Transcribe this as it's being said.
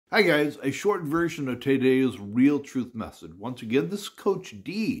Hi guys, a short version of today's Real Truth message. Once again, this is Coach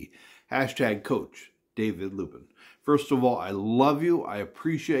D, hashtag Coach David Lubin. First of all, I love you. I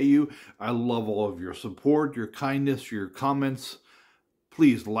appreciate you. I love all of your support, your kindness, your comments.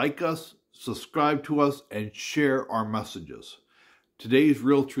 Please like us, subscribe to us, and share our messages. Today's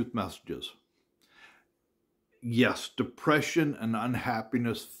Real Truth messages. Yes, depression and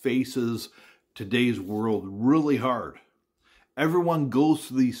unhappiness faces today's world really hard. Everyone goes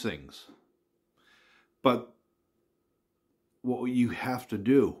through these things. But what you have to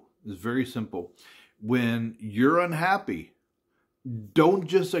do is very simple. When you're unhappy, don't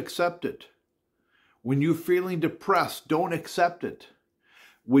just accept it. When you're feeling depressed, don't accept it.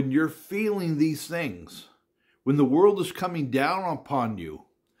 When you're feeling these things, when the world is coming down upon you,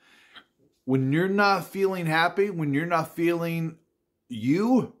 when you're not feeling happy, when you're not feeling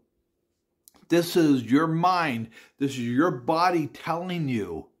you, this is your mind, this is your body telling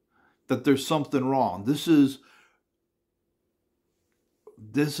you that there's something wrong. This is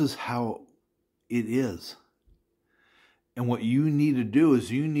how it is. And what you need to do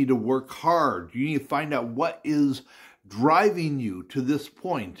is you need to work hard. You need to find out what is driving you to this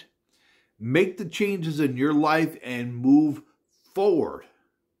point. Make the changes in your life and move forward.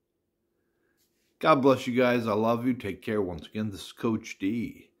 God bless you guys. I love you. Take care. Once again, this is Coach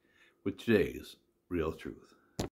D with today's Real Truth.